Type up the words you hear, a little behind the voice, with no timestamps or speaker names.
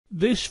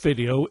This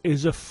video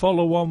is a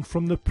follow-on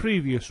from the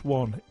previous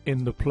one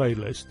in the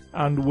playlist,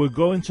 and we're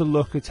going to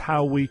look at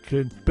how we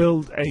can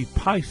build a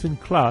Python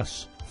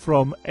class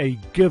from a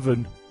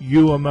given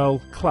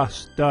UML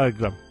class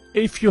diagram.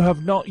 If you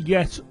have not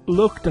yet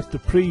looked at the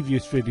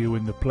previous video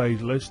in the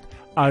playlist,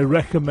 I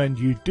recommend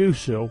you do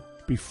so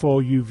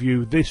before you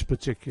view this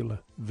particular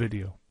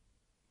video.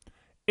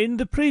 In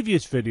the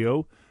previous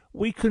video,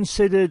 we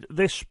considered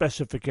this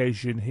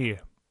specification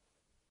here.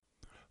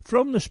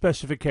 From the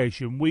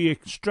specification, we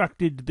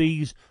extracted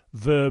these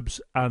verbs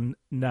and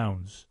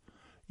nouns.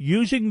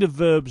 Using the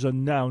verbs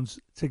and nouns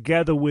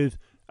together with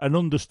an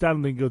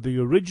understanding of the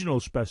original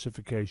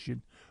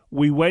specification,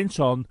 we went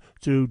on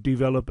to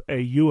develop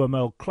a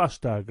UML class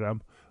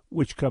diagram,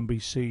 which can be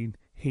seen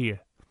here.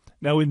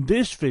 Now in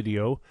this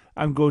video,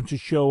 I'm going to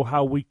show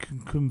how we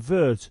can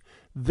convert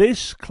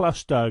this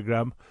class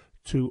diagram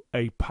to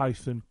a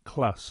Python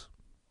class.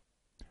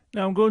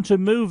 Now I'm going to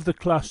move the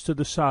class to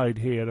the side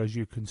here, as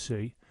you can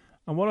see.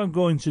 And what I'm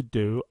going to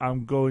do,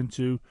 I'm going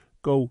to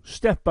go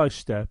step by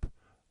step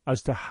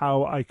as to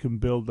how I can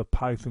build a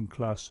Python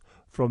class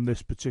from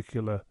this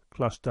particular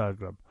class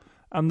diagram.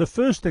 And the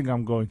first thing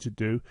I'm going to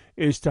do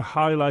is to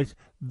highlight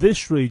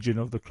this region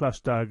of the class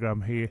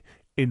diagram here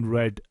in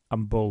red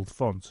and bold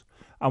font.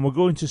 And we're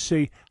going to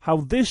see how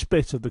this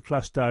bit of the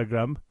class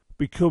diagram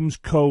becomes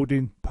code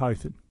in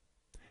Python.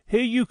 Here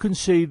you can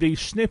see the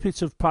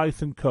snippet of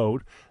Python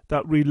code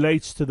that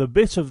relates to the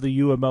bit of the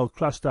UML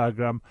class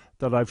diagram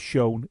that I've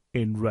shown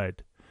in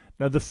red.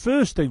 Now the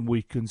first thing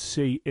we can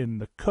see in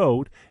the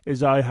code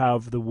is I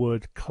have the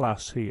word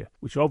class here,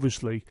 which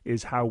obviously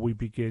is how we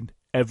begin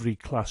every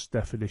class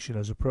definition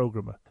as a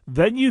programmer.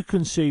 Then you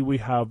can see we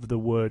have the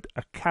word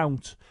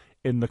account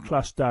in the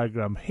class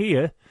diagram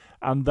here,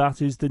 and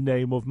that is the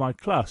name of my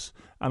class.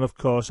 And of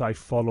course I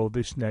follow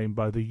this name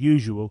by the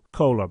usual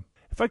colon.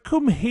 If I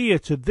come here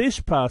to this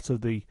part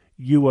of the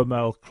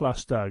UML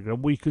class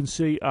diagram, we can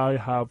see I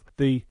have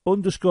the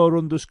underscore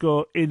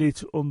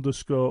init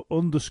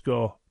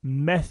underscore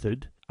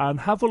method, and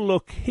have a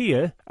look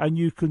here and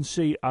you can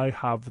see I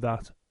have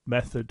that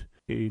method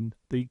in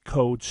the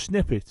code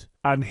snippet.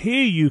 And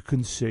here you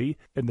can see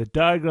in the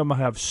diagram I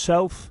have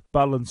self,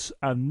 balance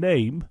and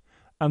name,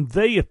 and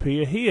they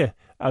appear here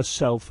as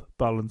self,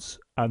 balance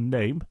and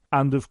name.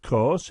 And of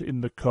course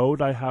in the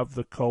code I have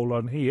the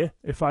colon here.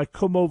 If I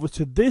come over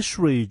to this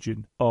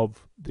region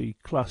of the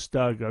class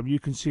diagram, you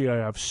can see I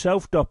have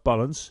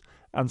self.balance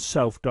and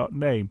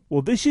self.name.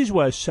 Well, this is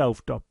where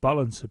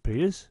self.balance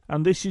appears,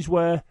 and this is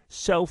where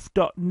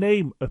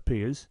self.name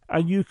appears,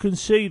 and you can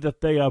see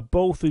that they are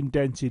both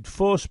indented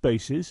 4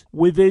 spaces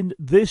within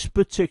this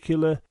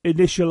particular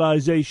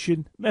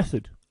initialization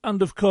method.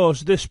 And of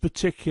course this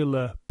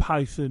particular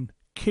Python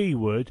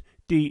keyword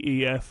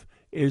def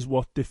is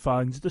what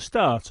defines the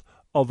start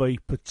of a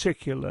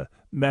particular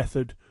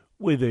method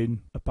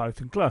within a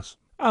Python class.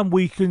 And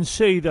we can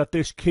see that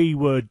this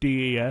keyword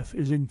def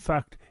is in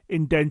fact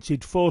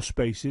indented 4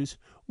 spaces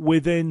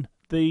within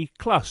the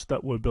class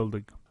that we're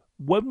building.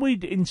 When we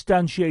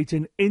instantiate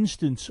an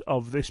instance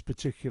of this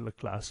particular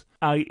class,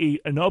 i.e.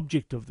 an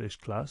object of this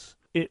class,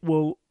 it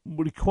will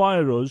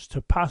require us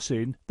to pass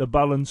in the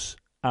balance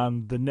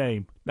and the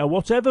name. Now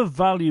whatever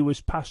value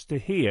is passed to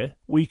here,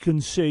 we can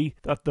see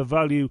that the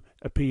value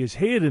appears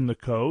here in the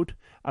code,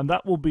 and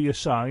that will be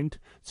assigned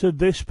to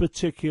this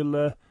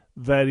particular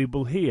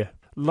variable here.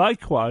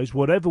 Likewise,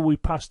 whatever we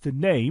pass to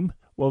name,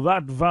 well,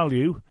 that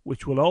value,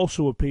 which will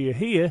also appear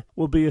here,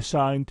 will be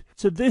assigned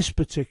to this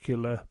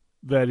particular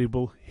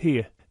variable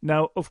here.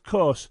 Now of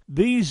course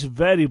these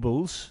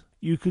variables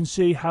you can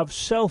see have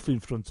self in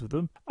front of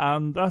them,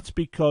 and that's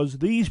because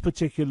these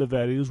particular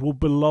variables will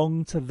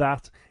belong to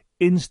that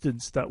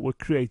instance that we're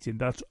creating,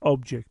 that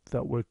object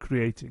that we're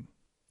creating.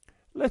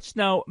 Let's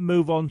now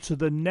move on to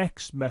the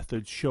next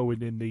method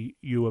shown in the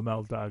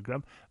UML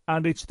diagram,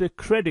 and it's the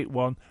credit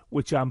one,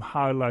 which I'm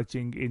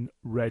highlighting in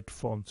red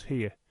font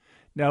here.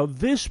 Now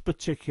this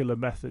particular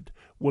method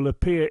will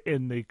appear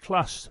in the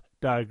class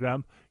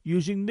diagram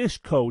using this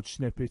code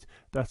snippet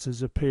that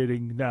is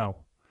appearing now.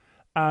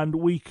 And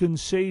we can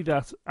see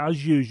that,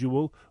 as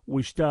usual,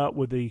 we start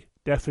with the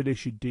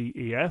definition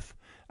def,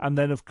 and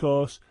then of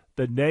course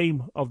the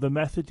name of the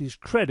method is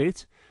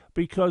credit,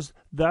 because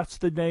that's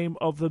the name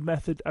of the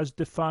method as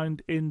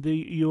defined in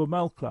the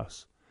UML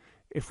class.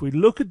 If we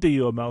look at the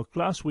UML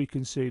class, we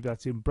can see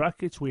that in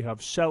brackets we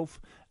have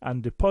self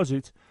and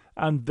deposit,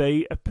 and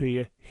they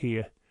appear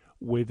here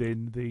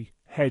within the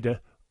header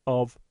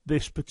of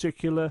this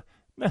particular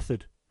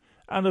method.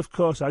 And of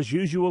course, as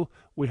usual,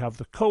 we have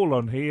the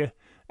colon here,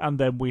 and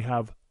then we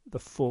have the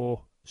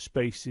 4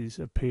 spaces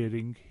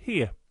appearing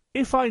here.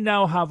 If I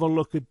now have a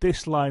look at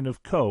this line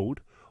of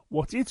code,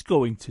 what it's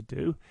going to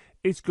do,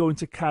 it's going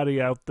to carry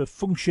out the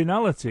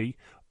functionality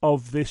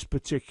of this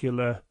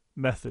particular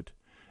method.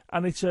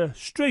 And it's a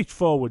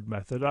straightforward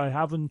method. I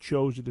haven't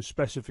chosen a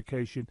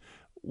specification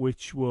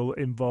which will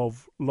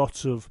involve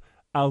lots of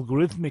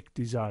algorithmic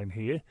design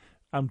here.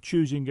 I'm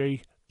choosing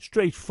a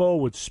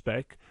straightforward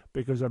spec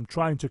because I'm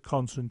trying to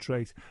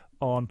concentrate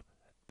on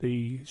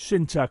the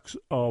syntax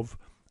of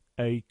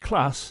a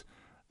class,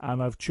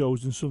 and I've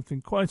chosen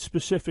something quite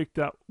specific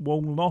that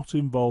will not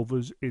involve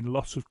us in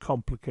lots of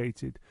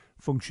complicated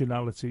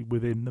functionality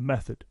within the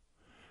method.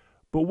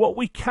 But what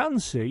we can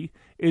see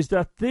is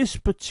that this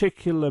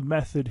particular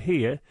method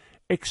here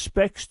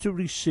expects to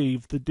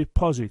receive the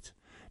deposit.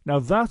 Now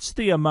that's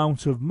the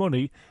amount of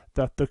money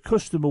that the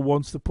customer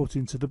wants to put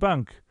into the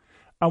bank.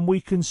 And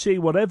we can see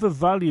whatever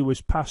value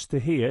is passed to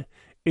here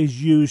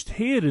is used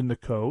here in the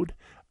code,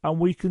 and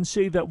we can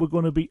see that we're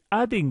going to be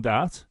adding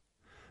that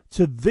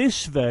to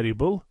this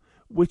variable,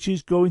 which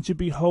is going to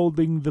be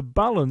holding the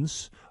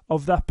balance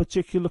of that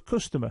particular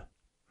customer.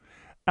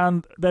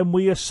 And then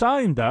we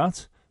assign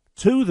that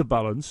to the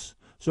balance.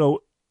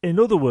 So in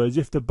other words,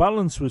 if the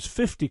balance was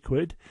 50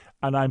 quid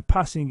and I'm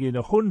passing in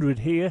 100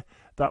 here,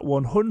 that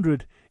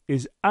 100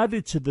 is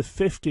added to the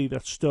 50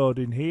 that's stored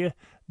in here.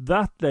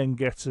 That then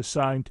gets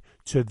assigned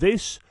to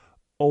this,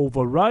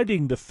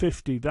 overriding the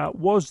 50 that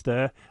was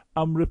there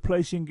and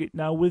replacing it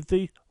now with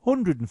the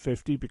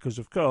 150, because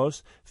of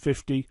course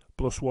 50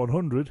 plus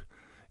 100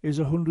 is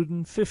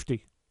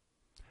 150.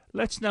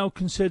 Let's now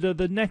consider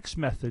the next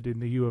method in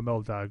the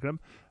UML diagram,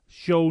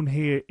 shown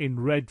here in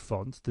red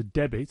font, the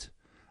debit.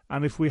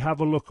 And if we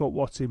have a look at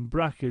what's in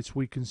brackets,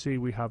 we can see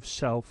we have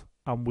self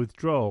and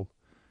withdrawal.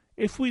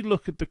 If we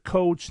look at the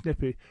code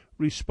snippet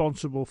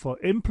responsible for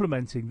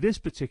implementing this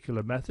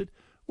particular method,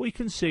 we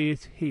can see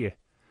it here.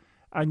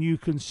 And you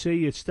can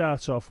see it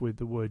starts off with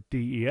the word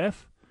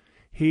DEF.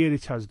 Here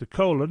it has the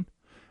colon,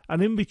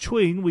 and in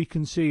between we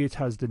can see it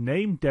has the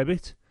name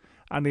debit,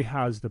 and it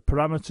has the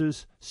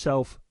parameters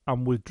self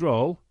and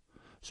withdrawal.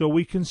 So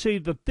we can see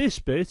that this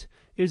bit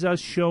is as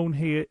shown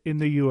here in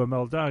the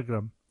UML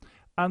diagram.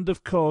 And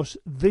of course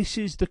this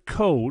is the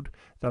code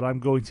that I'm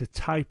going to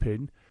type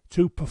in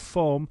to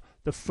perform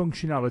the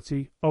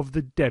functionality of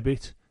the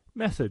debit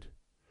method.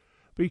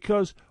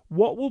 Because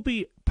what will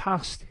be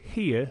passed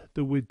here,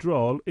 the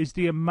withdrawal, is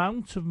the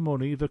amount of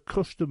money the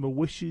customer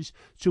wishes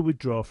to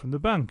withdraw from the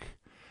bank.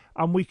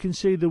 And we can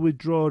see the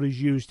withdrawal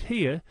is used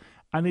here,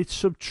 and it's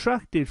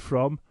subtracted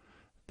from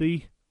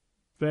the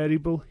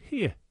variable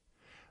here,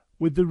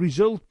 with the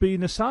result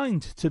being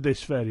assigned to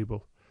this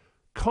variable.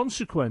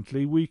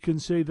 Consequently, we can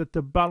see that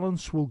the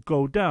balance will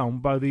go down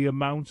by the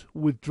amount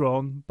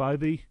withdrawn by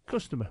the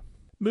customer.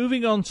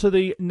 Moving on to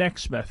the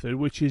next method,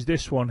 which is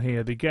this one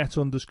here, the get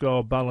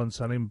underscore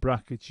balance, and in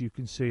brackets you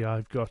can see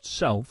I've got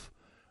self.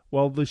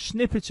 Well, the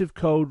snippet of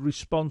code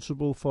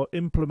responsible for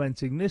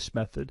implementing this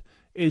method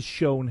is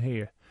shown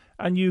here.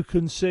 And you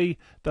can see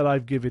that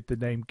I've given it the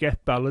name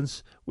get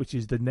balance, which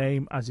is the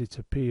name as it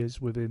appears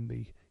within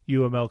the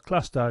UML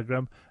class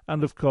diagram,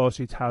 and of course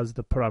it has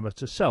the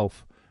parameter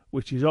self,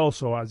 which is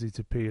also as it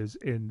appears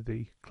in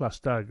the class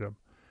diagram.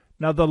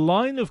 Now the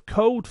line of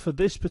code for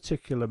this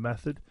particular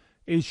method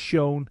is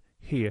shown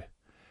here,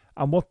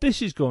 and what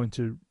this is going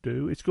to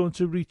do, it's going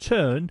to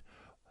return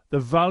the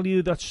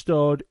value that's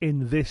stored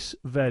in this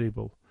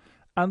variable.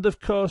 And of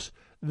course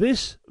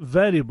this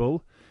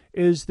variable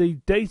is the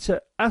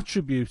data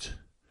attribute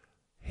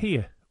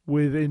here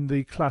within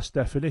the class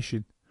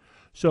definition.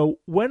 So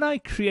when I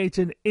create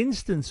an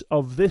instance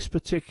of this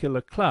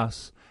particular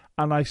class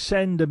and I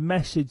send a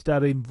message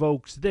that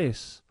invokes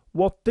this,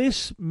 what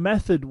this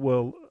method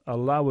will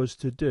allow us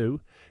to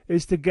do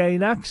is to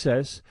gain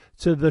access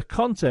to the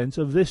content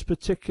of this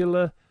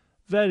particular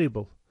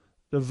variable,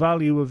 the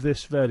value of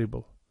this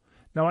variable.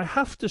 Now I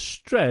have to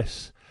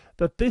stress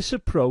that this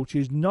approach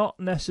is not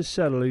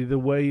necessarily the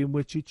way in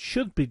which it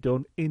should be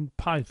done in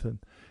Python.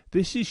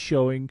 This is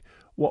showing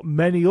what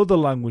many other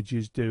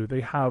languages do.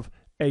 They have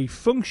a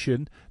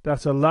function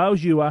that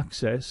allows you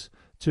access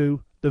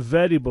to the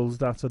variables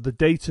that are the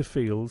data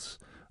fields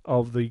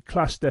of the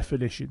class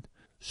definition.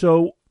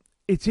 So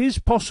it is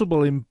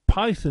possible in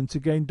Python to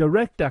gain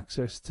direct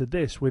access to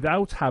this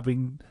without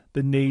having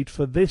the need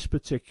for this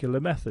particular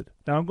method.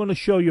 Now I'm going to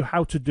show you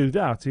how to do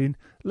that in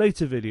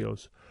later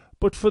videos.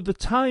 But for the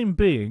time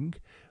being,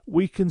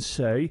 we can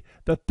say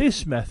that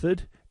this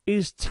method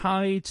is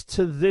tied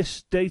to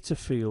this data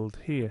field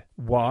here.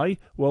 Why?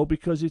 Well,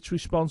 because it's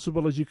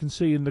responsible, as you can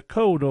see in the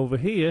code over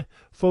here,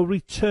 for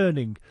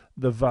returning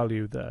the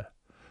value there.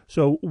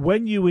 So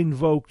when you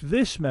invoke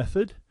this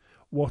method,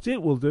 what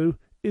it will do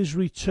is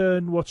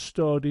return what's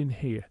stored in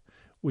here,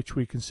 which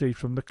we can see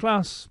from the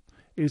class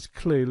is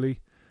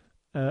clearly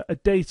a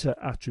data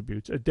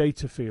attribute, a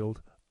data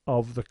field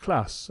of the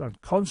class,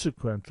 and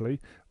consequently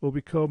will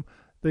become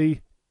the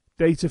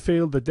data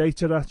field, the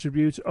data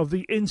attribute of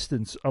the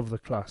instance of the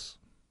class.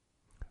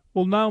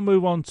 We'll now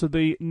move on to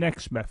the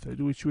next method,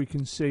 which we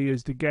can see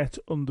is the get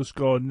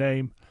underscore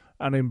name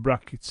and in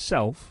brackets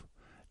self.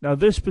 Now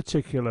this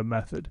particular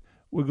method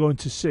we're going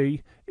to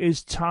see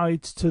is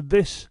tied to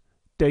this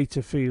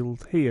data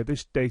field here,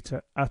 this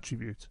data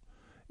attribute,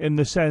 in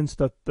the sense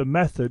that the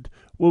method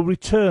will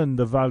return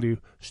the value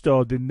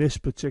stored in this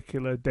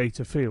particular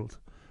data field.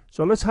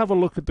 So let's have a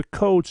look at the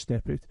code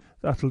snippet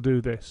that'll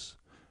do this.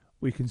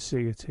 We can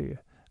see it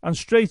here, and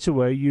straight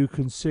away you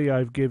can see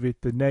I've given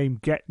it the name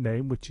get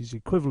name, which is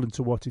equivalent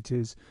to what it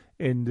is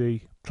in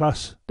the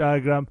class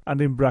diagram, and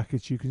in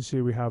brackets you can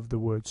see we have the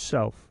word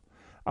self.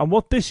 And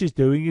what this is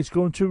doing is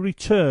going to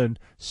return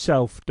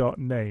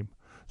self.name.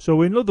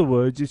 So in other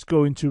words, it's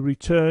going to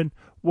return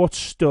what's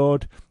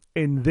stored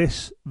in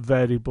this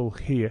variable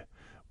here,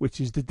 which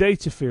is the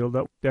data field,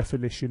 that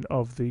definition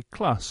of the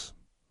class.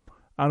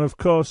 And of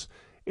course,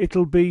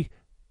 it'll be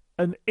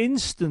an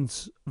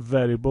instance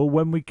variable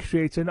when we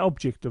create an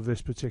object of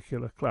this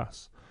particular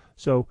class.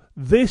 So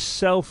this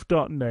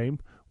self.name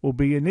will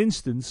be an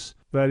instance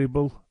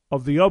variable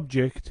of the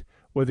object,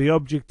 where the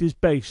object is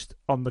based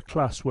on the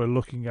class we're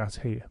looking at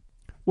here.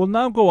 We'll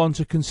now go on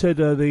to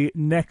consider the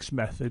next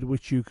method,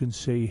 which you can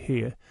see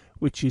here,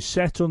 which is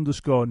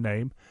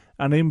set_name,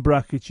 and in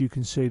brackets you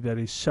can see there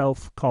is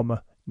self,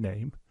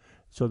 name.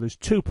 So there's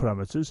two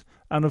parameters,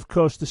 and of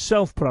course the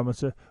self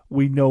parameter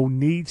we know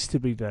needs to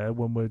be there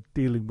when we're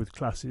dealing with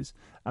classes,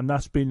 and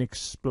that's been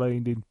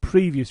explained in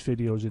previous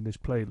videos in this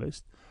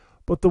playlist.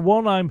 But the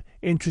one I'm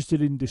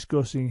interested in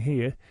discussing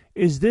here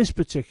is this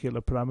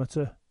particular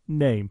parameter,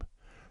 name.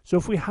 So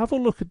if we have a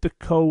look at the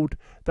code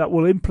that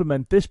will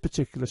implement this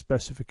particular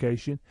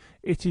specification,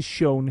 it is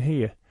shown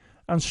here.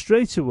 And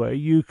straight away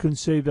you can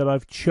see that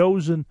I've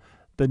chosen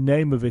the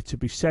name of it to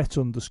be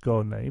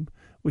set_name,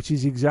 which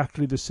is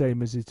exactly the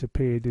same as it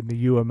appeared in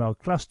the UML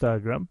class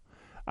diagram.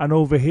 And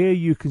over here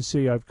you can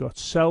see I've got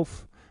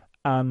self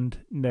and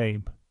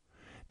name.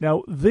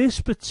 Now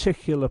this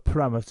particular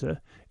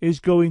parameter is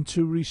going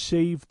to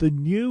receive the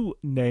new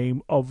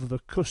name of the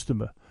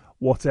customer,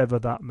 whatever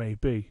that may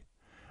be.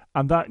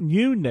 And that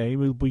new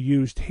name will be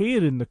used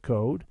here in the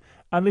code,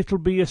 and it'll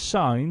be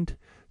assigned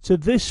to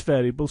this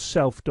variable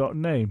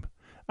self.name.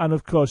 And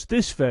of course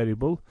this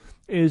variable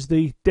is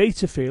the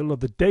data field, or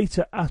the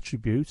data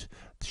attribute,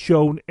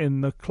 shown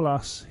in the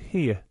class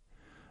here.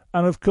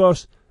 And of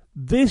course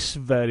this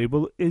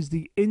variable is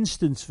the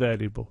instance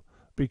variable,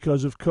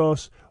 because of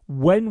course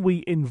when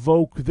we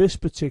invoke this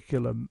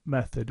particular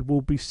method,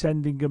 we'll be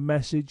sending a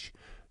message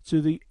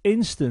to the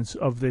instance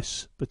of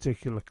this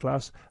particular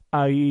class,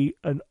 i.e.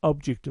 an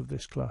object of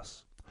this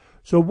class.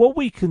 So what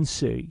we can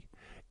see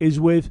is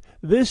with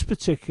this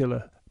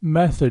particular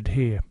method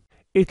here,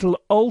 it'll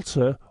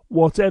alter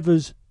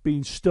whatever's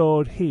been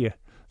stored here.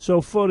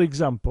 So for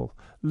example,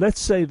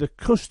 let's say the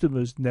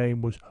customer's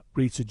name was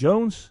Rita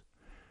Jones.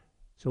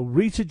 So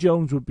Rita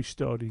Jones would be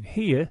stored in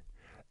here.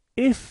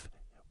 If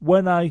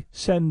when I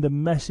send the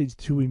message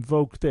to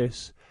invoke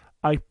this,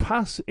 I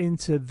pass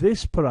into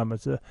this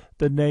parameter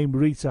the name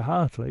Rita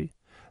Hartley,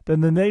 then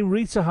the name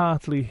Rita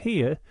Hartley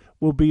here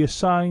will be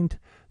assigned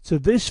to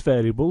this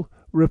variable,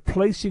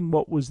 replacing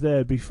what was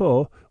there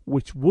before,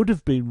 which would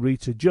have been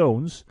Rita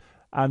Jones,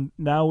 and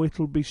now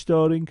it'll be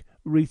storing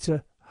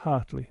Rita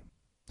Hartley.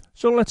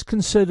 So let's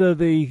consider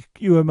the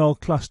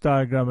UML class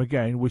diagram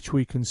again, which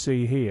we can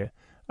see here.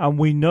 And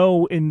we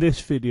know in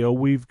this video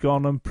we've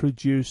gone and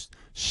produced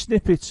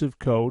snippets of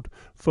code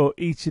for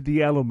each of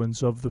the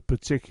elements of the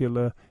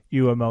particular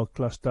UML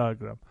class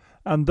diagram.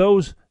 And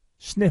those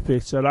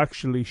snippets are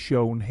actually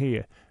shown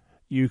here.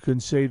 You can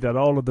see that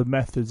all of the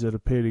methods are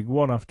appearing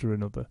one after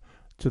another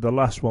to the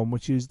last one,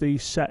 which is the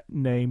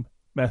setName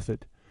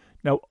method.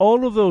 Now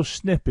all of those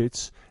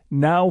snippets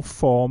now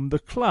form the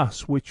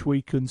class, which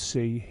we can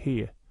see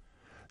here.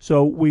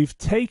 So we've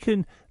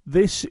taken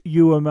this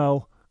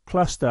UML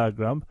class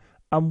diagram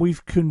and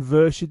we've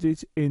converted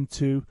it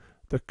into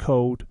the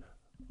code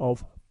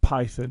of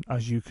Python,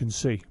 as you can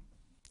see.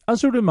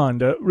 As a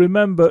reminder,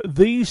 remember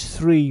these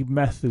three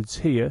methods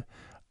here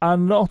are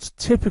not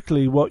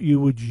typically what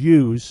you would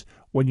use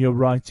when you're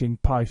writing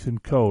Python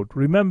code.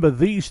 Remember,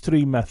 these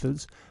three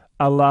methods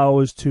allow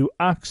us to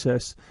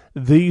access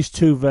these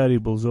two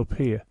variables up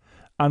here.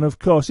 And of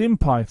course in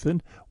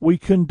Python we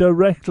can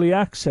directly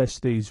access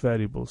these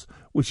variables,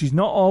 which is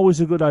not always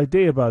a good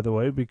idea, by the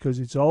way, because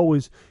it's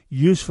always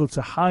useful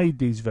to hide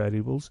these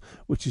variables,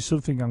 which is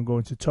something I'm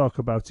going to talk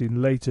about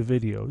in later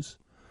videos.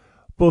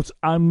 But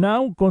I'm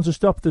now going to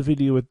stop the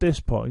video at this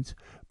point,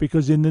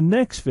 because in the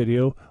next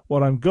video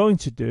what I'm going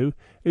to do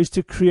is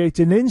to create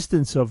an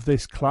instance of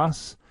this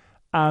class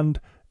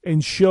and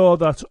ensure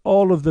that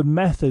all of the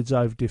methods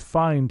I've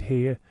defined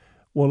here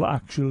will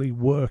actually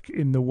work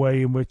in the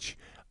way in which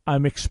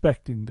I'm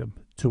expecting them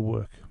to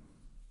work.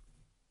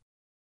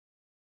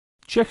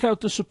 Check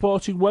out the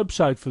supporting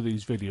website for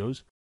these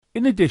videos.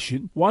 In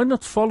addition, why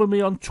not follow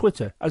me on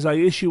Twitter, as I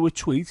issue a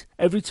tweet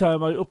every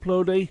time I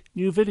upload a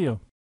new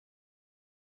video.